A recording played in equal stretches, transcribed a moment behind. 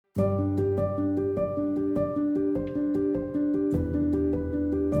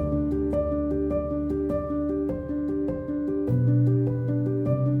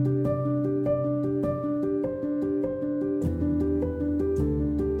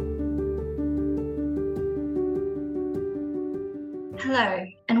Hello,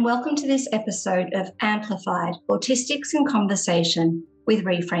 and welcome to this episode of Amplified Autistics in Conversation with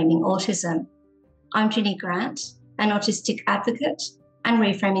Reframing Autism. I'm Ginny Grant, an autistic advocate and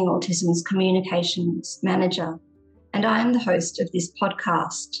Reframing Autism's communications manager, and I am the host of this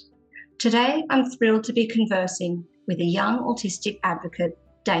podcast. Today, I'm thrilled to be conversing with a young autistic advocate,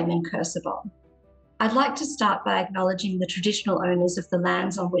 Damon Kersebohm. I'd like to start by acknowledging the traditional owners of the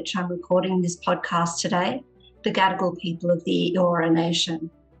lands on which I'm recording this podcast today, the Gadigal people of the Eora Nation.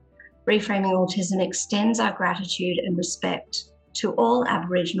 Reframing Autism extends our gratitude and respect to all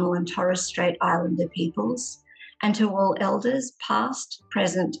Aboriginal and Torres Strait Islander peoples and to all elders past,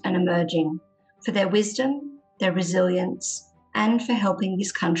 present and emerging for their wisdom, their resilience and for helping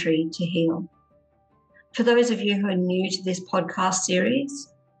this country to heal. For those of you who are new to this podcast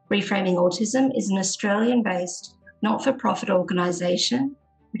series, Reframing Autism is an Australian-based not-for-profit organisation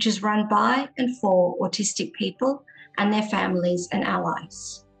which is run by and for autistic people and their families and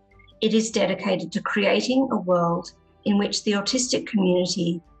allies. It is dedicated to creating a world in which the autistic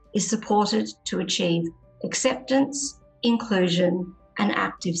community is supported to achieve acceptance, inclusion, and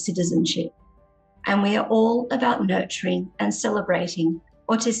active citizenship. And we are all about nurturing and celebrating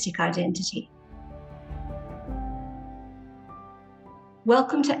autistic identity.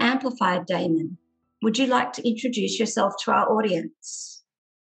 Welcome to Amplified, Damon. Would you like to introduce yourself to our audience?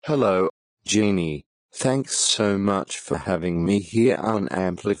 Hello, Jeannie. Thanks so much for having me here on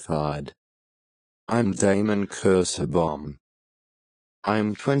Amplified. I'm Damon Kersebohm.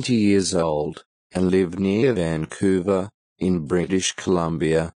 I'm 20 years old and live near Vancouver, in British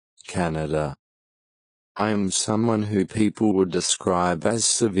Columbia, Canada. I'm someone who people would describe as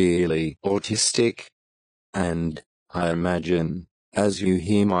severely autistic, and, I imagine, as you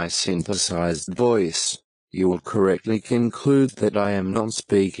hear my synthesized voice, you will correctly conclude that I am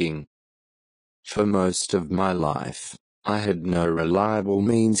non-speaking. For most of my life, I had no reliable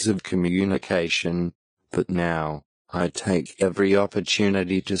means of communication, but now, I take every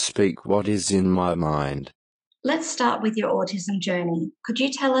opportunity to speak what is in my mind. Let's start with your autism journey. Could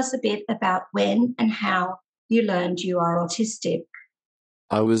you tell us a bit about when and how you learned you are autistic?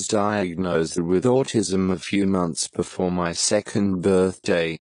 I was diagnosed with autism a few months before my second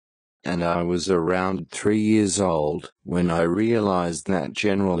birthday, and I was around 3 years old when I realized that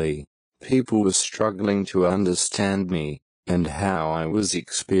generally, people were struggling to understand me and how I was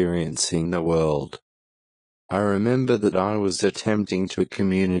experiencing the world. I remember that I was attempting to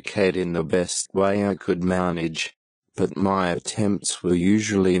communicate in the best way I could manage, but my attempts were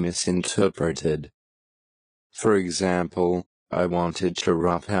usually misinterpreted. For example, I wanted to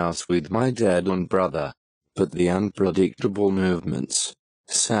roughhouse with my dad and brother, but the unpredictable movements,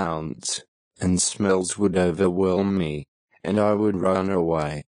 sounds, and smells would overwhelm me, and I would run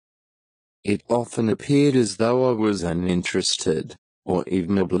away. It often appeared as though I was uninterested, or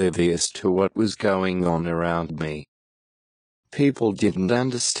even oblivious to what was going on around me. People didn't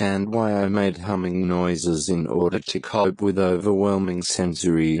understand why I made humming noises in order to cope with overwhelming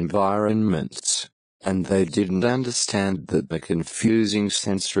sensory environments, and they didn't understand that the confusing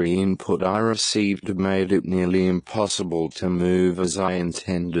sensory input I received made it nearly impossible to move as I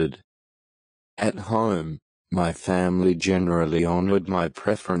intended. At home, my family generally honored my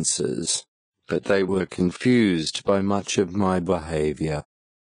preferences, but they were confused by much of my behavior.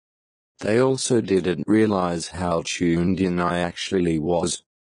 They also didn't realize how tuned in I actually was.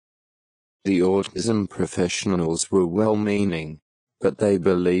 The autism professionals were well-meaning, but they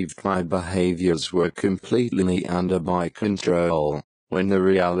believed my behaviors were completely under my control, when the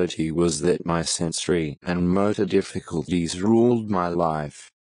reality was that my sensory and motor difficulties ruled my life.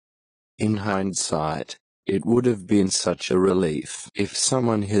 In hindsight, it would have been such a relief if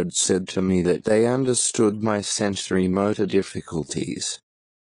someone had said to me that they understood my sensory motor difficulties.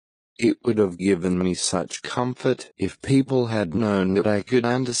 It would have given me such comfort if people had known that I could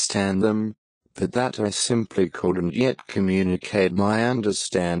understand them, but that I simply couldn't yet communicate my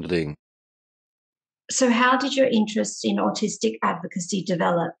understanding. So how did your interest in autistic advocacy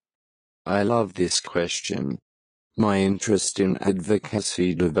develop? I love this question. My interest in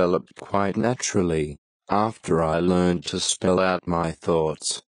advocacy developed quite naturally, after I learned to spell out my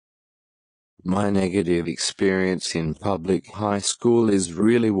thoughts. My negative experience in public high school is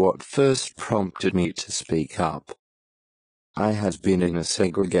really what first prompted me to speak up. I had been in a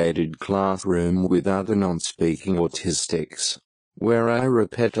segregated classroom with other non-speaking autistics, where I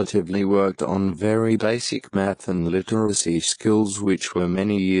repetitively worked on very basic math and literacy skills which were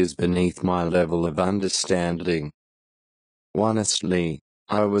many years beneath my level of understanding. Honestly,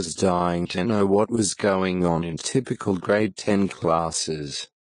 I was dying to know what was going on in typical grade 10 classes.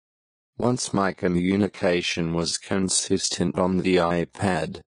 Once my communication was consistent on the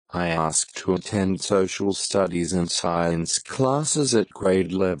iPad, I asked to attend social studies and science classes at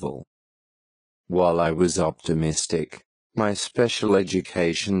grade level. While I was optimistic, my special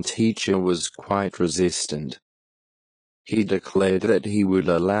education teacher was quite resistant. He declared that he would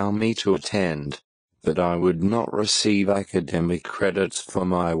allow me to attend, but I would not receive academic credits for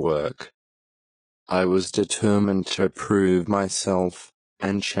my work. I was determined to prove myself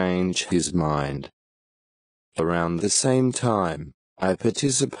and change his mind. Around the same time, I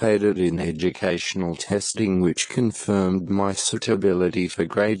participated in educational testing which confirmed my suitability for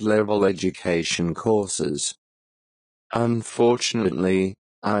grade-level education courses. Unfortunately,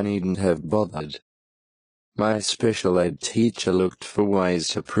 I needn't have bothered. My special ed teacher looked for ways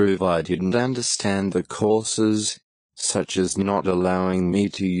to prove I didn't understand the courses, such as not allowing me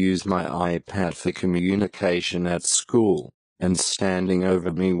to use my iPad for communication at school, and standing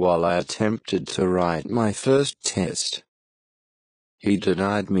over me while I attempted to write my first test. He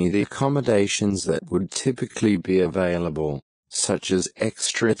denied me the accommodations that would typically be available, such as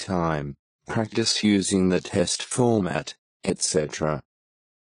extra time, practice using the test format, etc.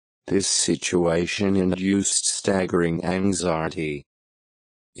 This situation induced staggering anxiety.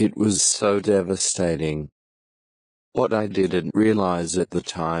 It was so devastating. What I didn't realize at the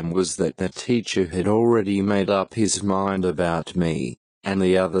time was that the teacher had already made up his mind about me and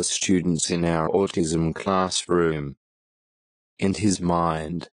the other students in our autism classroom. In his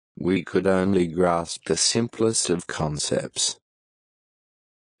mind, we could only grasp the simplest of concepts.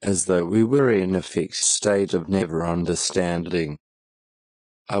 As though we were in a fixed state of never understanding.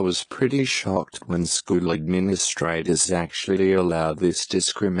 I was pretty shocked when school administrators actually allowed this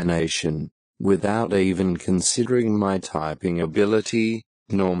discrimination, without even considering my typing ability,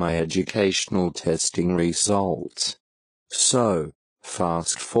 nor my educational testing results. So,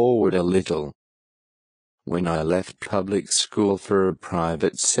 fast forward a little. When I left public school for a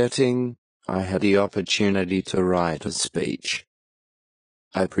private setting, I had the opportunity to write a speech.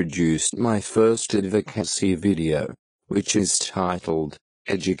 I produced my first advocacy video, which is titled,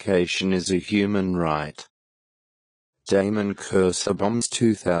 "Education is a Human Right." Damon Kerserbaum's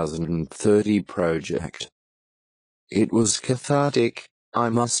 2030 project. It was cathartic, I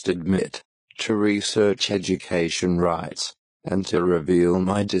must admit, to research education rights, and to reveal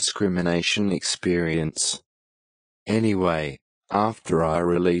my discrimination experience. Anyway, after I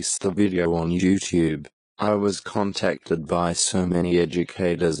released the video on YouTube, I was contacted by so many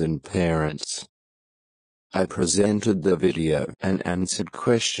educators and parents. I presented the video and answered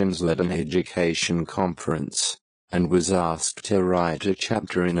questions at an education conference, and was asked to write a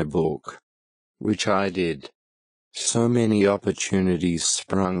chapter in a book, which I did. So many opportunities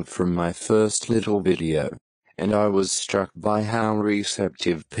sprung from my first little video, and I was struck by how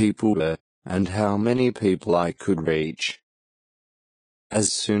receptive people were, and how many people I could reach.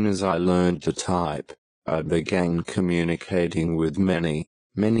 As soon as I learned to type, I began communicating with many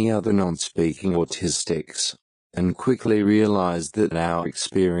other non-speaking autistics, and quickly realized that our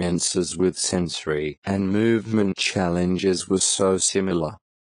experiences with sensory and movement challenges were so similar.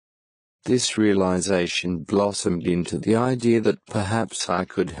 This realization blossomed into the idea that perhaps I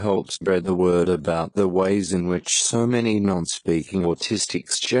could help spread the word about the ways in which so many non-speaking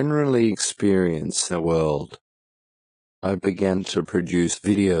autistics generally experience the world. I began to produce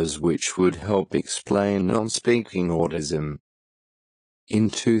videos which would help explain non-speaking autism. In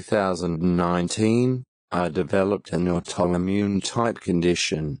 2019, I developed an autoimmune type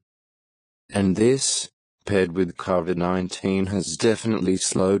condition. And this, paired with COVID-19, has definitely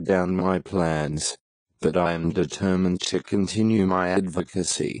slowed down my plans, but I am determined to continue my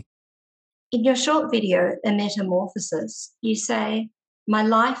advocacy. In your short video, A Metamorphosis, you say, "My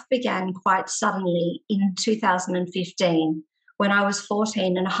life began quite suddenly in 2015 when I was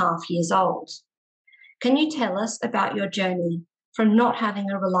 14 and a half years old." Can you tell us about your journey from not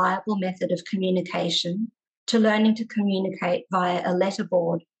having a reliable method of communication to learning to communicate via a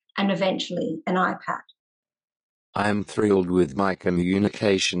letterboard and eventually an iPad? I am thrilled with my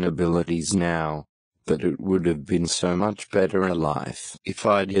communication abilities now, but it would have been so much better a life if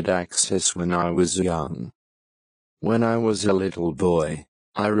I'd had access when I was young. When I was a little boy,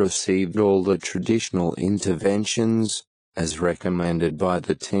 I received all the traditional interventions, as recommended by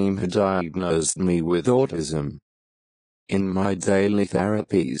the team who diagnosed me with autism. In my daily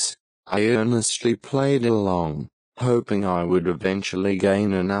therapies, I earnestly played along, hoping I would eventually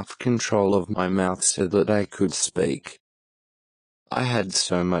gain enough control of my mouth so that I could speak. I had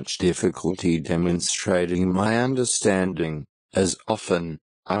so much difficulty demonstrating my understanding, as often,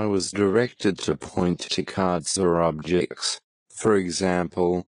 I was directed to point to cards or objects, for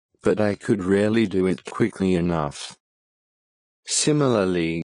example, but I could rarely do it quickly enough.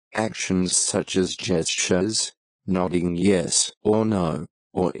 Similarly, actions such as gestures, nodding yes or no,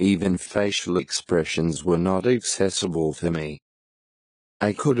 or even facial expressions were not accessible to me.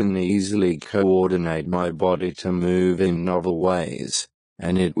 I couldn't easily coordinate my body to move in novel ways,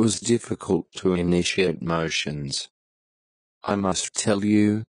 and it was difficult to initiate motions. I must tell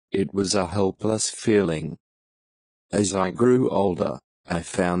you, it was a helpless feeling. As I grew older, I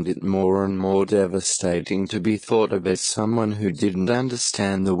found it more and more devastating to be thought of as someone who didn't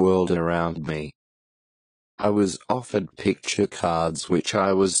understand the world around me. I was offered picture cards which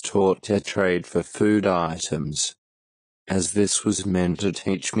I was taught to trade for food items, as this was meant to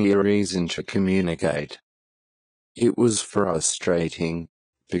teach me a reason to communicate. It was frustrating,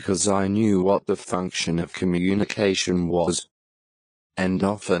 because I knew what the function of communication was, and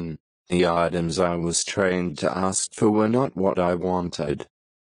often, the items I was trained to ask for were not what I wanted.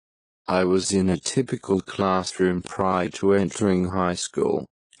 I was in a typical classroom prior to entering high school,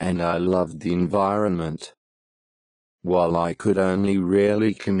 and I loved the environment. While I could only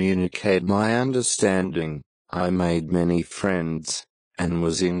rarely communicate my understanding, I made many friends, and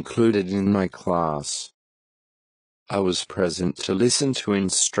was included in my class. I was present to listen to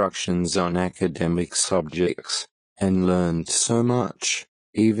instructions on academic subjects, and learned so much,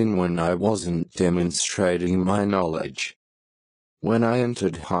 even when I wasn't demonstrating my knowledge. When I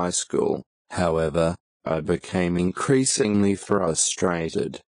entered high school, however, I became increasingly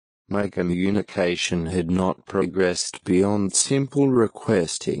frustrated. My communication had not progressed beyond simple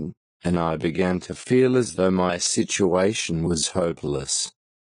requesting, and I began to feel as though my situation was hopeless.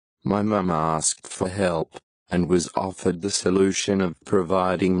 My mum asked for help, and was offered the solution of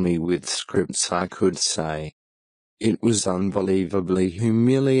providing me with scripts I could say. It was unbelievably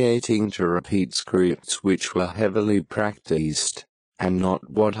humiliating to repeat scripts which were heavily practiced, and not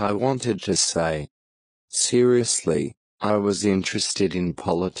what I wanted to say. Seriously, I was interested in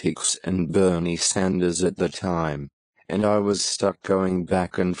politics and Bernie Sanders at the time, and I was stuck going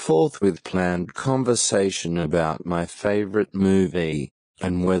back and forth with planned conversation about my favorite movie,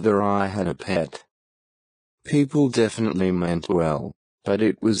 and whether I had a pet. People definitely meant well, but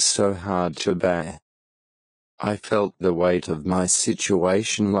it was so hard to bear. I felt the weight of my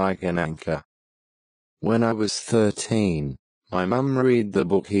situation like an anchor. When I was 13, my mum read the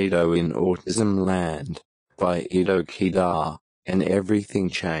book Edo in Autism Land, by Edo Kida, and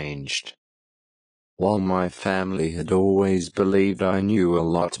everything changed. While my family had always believed I knew a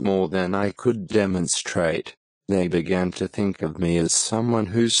lot more than I could demonstrate, they began to think of me as someone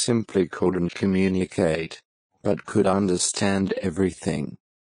who simply couldn't communicate, but could understand everything.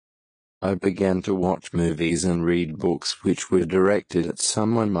 I began to watch movies and read books which were directed at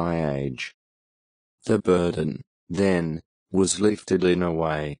someone my age. The burden, then, was lifted in a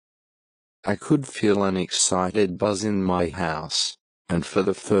way. I could feel an excited buzz in my house, and for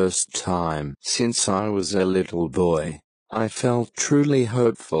the first time since I was a little boy, I felt truly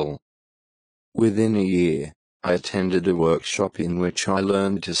hopeful. Within a year, I attended a workshop in which I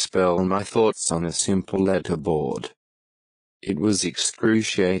learned to spell my thoughts on a simple letterboard. It was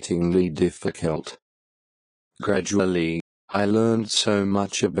excruciatingly difficult. Gradually, I learned so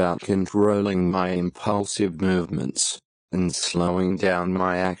much about controlling my impulsive movements, and slowing down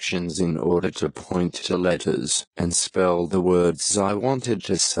my actions in order to point to letters and spell the words I wanted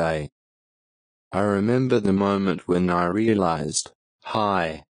to say. I remember the moment when I realized,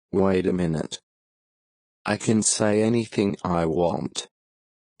 hi, wait a minute. I can say anything I want.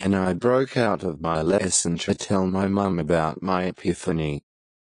 And I broke out of my lesson to tell my mum about my epiphany.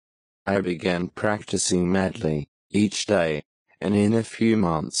 I began practicing madly, each day, and in a few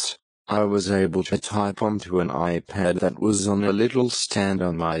months, I was able to type onto an iPad that was on a little stand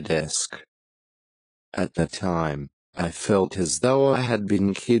on my desk. At the time, I felt as though I had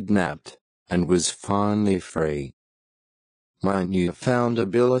been kidnapped, and was finally free. My newfound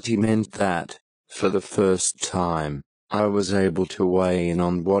ability meant that, for the first time, I was able to weigh in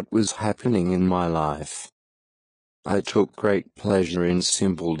on what was happening in my life. I took great pleasure in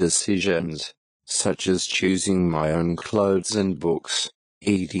simple decisions, such as choosing my own clothes and books,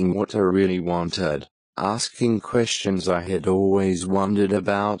 eating what I really wanted, asking questions I had always wondered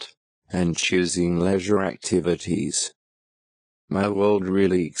about, and choosing leisure activities. My world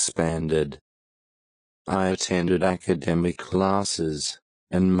really expanded. I attended academic classes,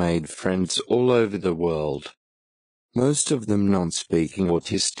 and made friends all over the world. Most of them non-speaking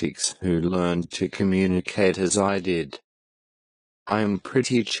autistics who learned to communicate as I did. I am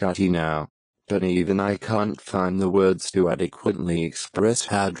pretty chatty now, but even I can't find the words to adequately express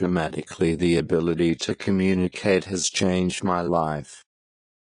how dramatically the ability to communicate has changed my life.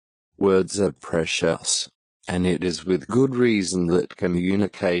 Words are precious, and it is with good reason that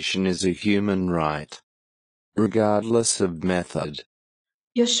communication is a human right, regardless of method.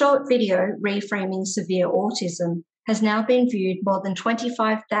 Your short video, Reframing Severe Autism, has now been viewed more than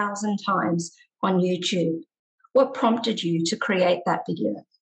 25,000 times on YouTube. What prompted you to create that video?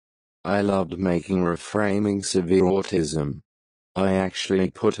 I loved making Reframing Severe Autism. I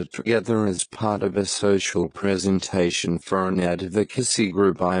actually put it together as part of a social presentation for an advocacy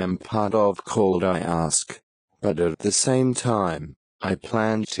group I am part of called I Ask, but at the same time, I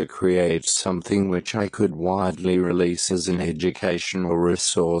planned to create something which I could widely release as an educational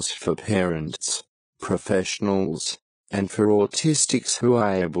resource for parents, professionals, and for autistics who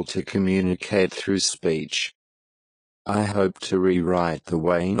are able to communicate through speech. I hope to rewrite the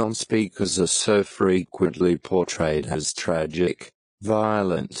way non-speakers are so frequently portrayed as tragic,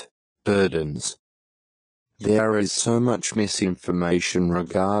 violent burdens. There is so much misinformation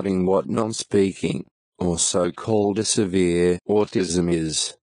regarding what non-speaking, or so-called severe autism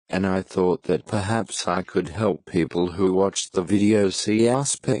is, and I thought that perhaps I could help people who watch the video see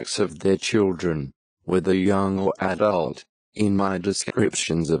aspects of their children, whether young or adult, in my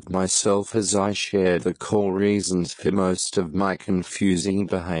descriptions of myself as I share the core reasons for most of my confusing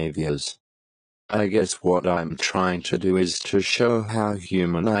behaviors. I guess what I'm trying to do is to show how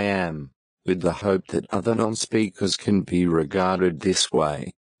human I am, with the hope that other non-speakers can be regarded this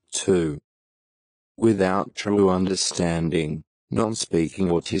way, too. Without true understanding, non-speaking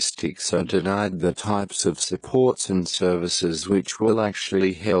autistics are denied the types of supports and services which will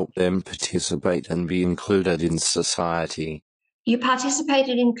actually help them participate and be included in society. You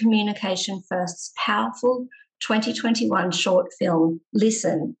participated in Communication First's powerful 2021 short film,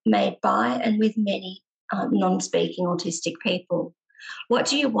 Listen, made by and with many non-speaking autistic people. What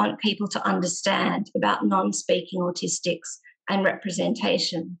do you want people to understand about non-speaking autistics and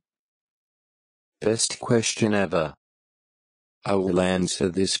representation? Best question ever. I will answer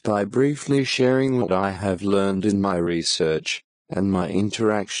this by briefly sharing what I have learned in my research and my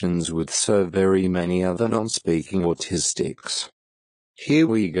interactions with so very many other non-speaking autistics. Here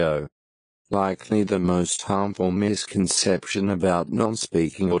we go. Likely the most harmful misconception about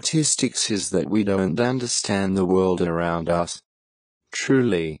non-speaking autistics is that we don't understand the world around us.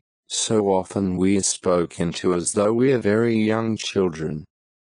 Truly, so often we are spoken to as though we are very young children.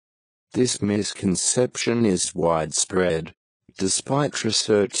 This misconception is widespread, despite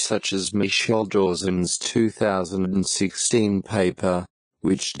research such as Michelle Dawson's 2016 paper,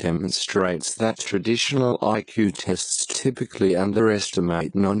 which demonstrates that traditional IQ tests typically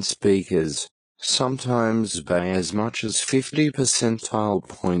underestimate non-speakers, sometimes by as much as 50 percentile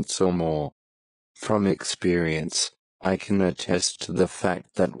points or more. From experience, I can attest to the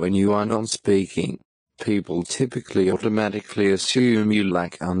fact that when you are non-speaking, people typically automatically assume you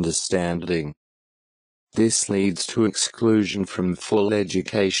lack understanding. This leads to exclusion from full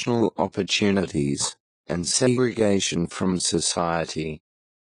educational opportunities, and segregation from society.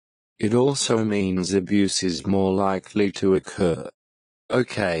 It also means abuse is more likely to occur.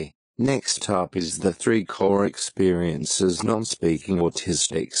 Okay, next up is the 3 core experiences non-speaking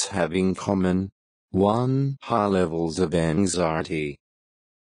autistics have in common. 1. High levels of anxiety.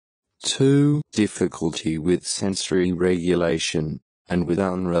 2. Difficulty with sensory regulation, and with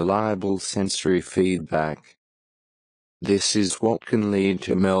unreliable sensory feedback. This is what can lead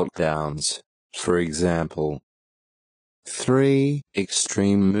to meltdowns, for example. 3.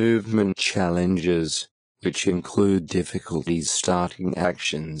 Extreme movement challenges, which include difficulties starting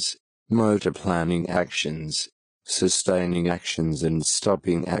actions, motor planning actions, sustaining actions and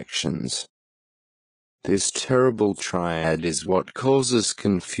stopping actions. This terrible triad is what causes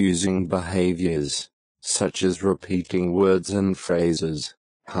confusing behaviors, such as repeating words and phrases,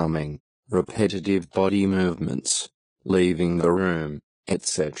 humming, repetitive body movements, leaving the room,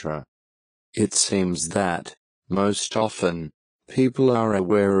 etc. It seems that, most often, people are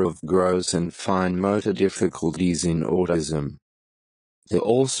aware of gross and fine motor difficulties in autism. They're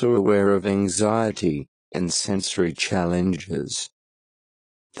also aware of anxiety and sensory challenges.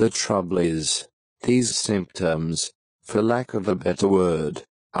 The trouble is, these symptoms, for lack of a better word,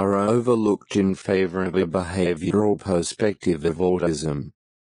 are overlooked in favor of a behavioral perspective of autism.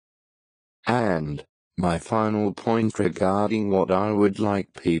 And, my final point regarding what I would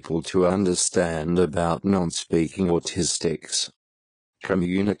like people to understand about non-speaking autistics.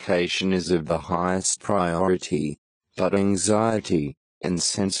 Communication is of the highest priority, but anxiety and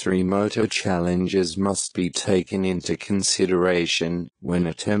sensory motor challenges must be taken into consideration when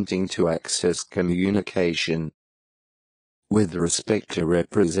attempting to access communication. With respect to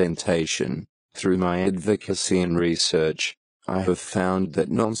representation, through my advocacy and research, I have found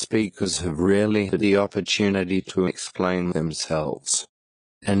that non-speakers have rarely had the opportunity to explain themselves.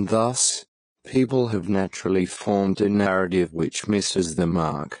 And thus, people have naturally formed a narrative which misses the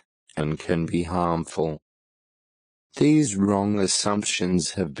mark, and can be harmful. These wrong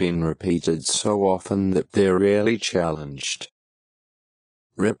assumptions have been repeated so often that they're rarely challenged.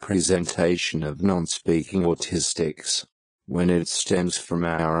 Representation of non-speaking autistics, when it stems from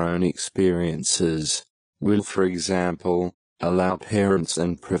our own experiences, will, for example, allow parents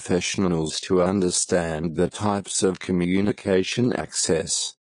and professionals to understand the types of communication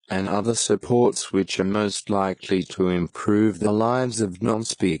access and other supports which are most likely to improve the lives of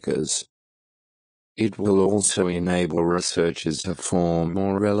non-speakers. It will also enable researchers to form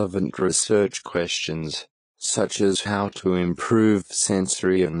more relevant research questions, such as how to improve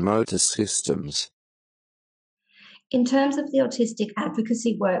sensory and motor systems. In terms of the autistic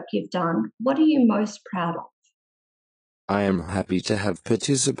advocacy work you've done, what are you most proud of? I am happy to have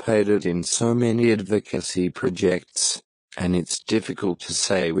participated in so many advocacy projects, and it's difficult to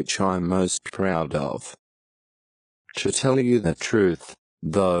say which I'm most proud of. To tell you the truth,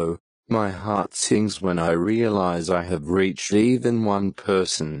 though, my heart sings when I realize I have reached even one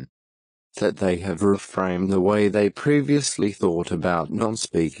person, that they have reframed the way they previously thought about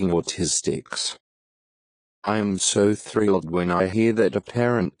non-speaking autistics. I am so thrilled when I hear that a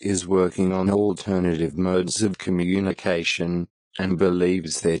parent is working on alternative modes of communication, and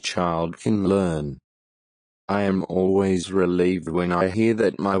believes their child can learn. I am always relieved when I hear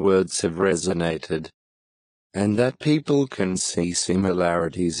that my words have resonated, and that people can see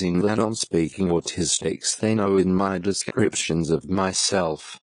similarities in the non-speaking autistics they know in my descriptions of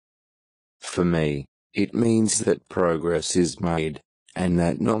myself. For me, it means that progress is made, and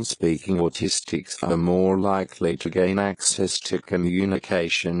that non-speaking autistics are more likely to gain access to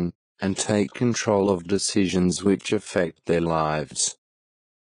communication, and take control of decisions which affect their lives.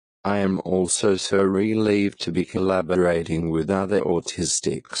 I am also so relieved to be collaborating with other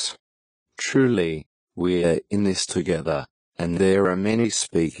autistics. Truly, we are in this together, and there are many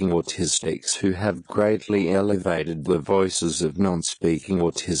speaking autistics who have greatly elevated the voices of non-speaking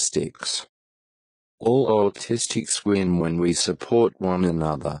autistics. All autistics win when we support one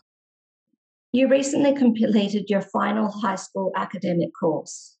another. You recently completed your final high school academic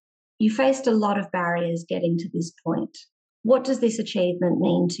course. You faced a lot of barriers getting to this point. What does this achievement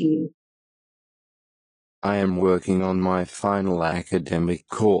mean to you? I am working on my final academic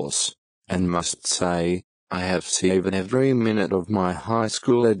course, and must say, I have savored every minute of my high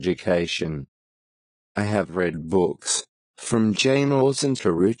school education. I have read books, from Jane Austen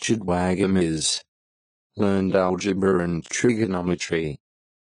to Richard Wagamese, learned algebra and trigonometry,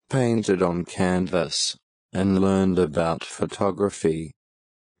 painted on canvas, and learned about photography,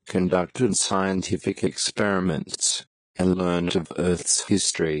 conducted scientific experiments, and learned of Earth's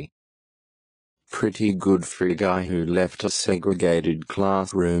history. Pretty good for a guy who left a segregated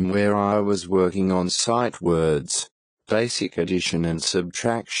classroom where I was working on sight words, basic addition and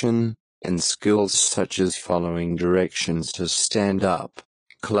subtraction, and skills such as following directions to stand up,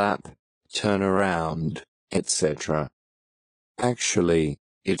 clap, turn around, etc. Actually,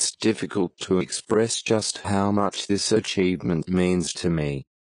 it's difficult to express just how much this achievement means to me.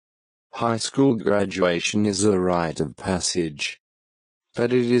 High school graduation is a rite of passage,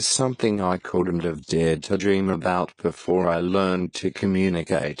 but it is something I couldn't have dared to dream about before I learned to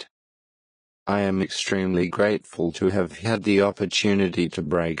communicate. I am extremely grateful to have had the opportunity to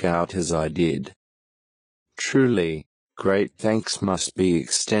break out as I did. Truly, great thanks must be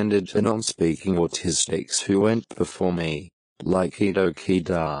extended to non-speaking autistics who went before me, like Ido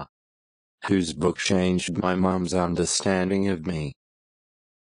Kida, whose book changed my mum's understanding of me.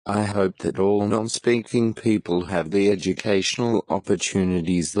 I hope that all non-speaking people have the educational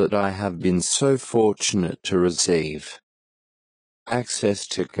opportunities that I have been so fortunate to receive. Access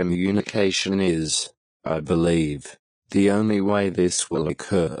to communication is, I believe, the only way this will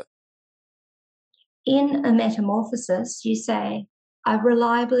occur. In A Metamorphosis, you say, I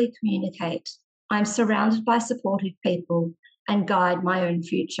reliably communicate. I'm surrounded by supportive people and guide my own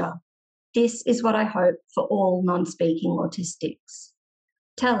future. This is what I hope for all non-speaking autistics.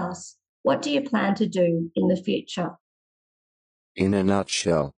 Tell us, what do you plan to do in the future? In a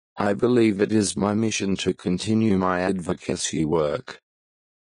nutshell, I believe it is my mission to continue my advocacy work.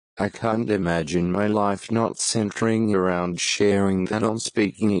 I can't imagine my life not centering around sharing the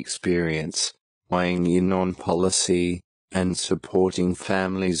non-speaking experience, weighing in on policy, and supporting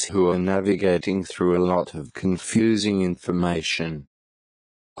families who are navigating through a lot of confusing information.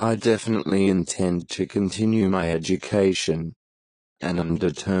 I definitely intend to continue my education. and am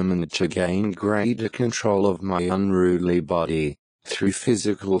determined to gain greater control of my unruly body through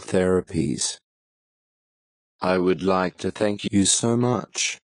physical therapies. I would like to thank you so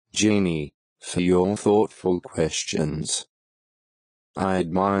much, Jeannie, for your thoughtful questions. I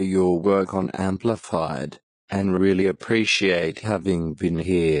admire your work on Amplified, and really appreciate having been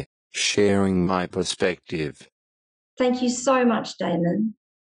here, sharing my perspective. Thank you so much, Damon.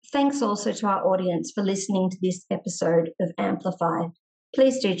 Thanks also to our audience for listening to this episode of Amplified.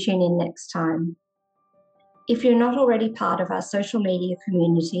 Please do tune in next time. If you're not already part of our social media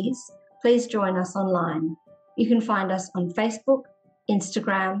communities, please join us online. You can find us on Facebook,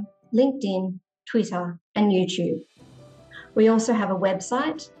 Instagram, LinkedIn, Twitter, and YouTube. We also have a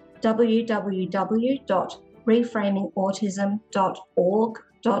website,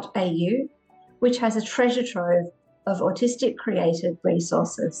 www.reframingautism.org.au, which has a treasure trove of autistic-created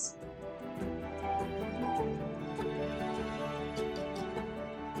resources.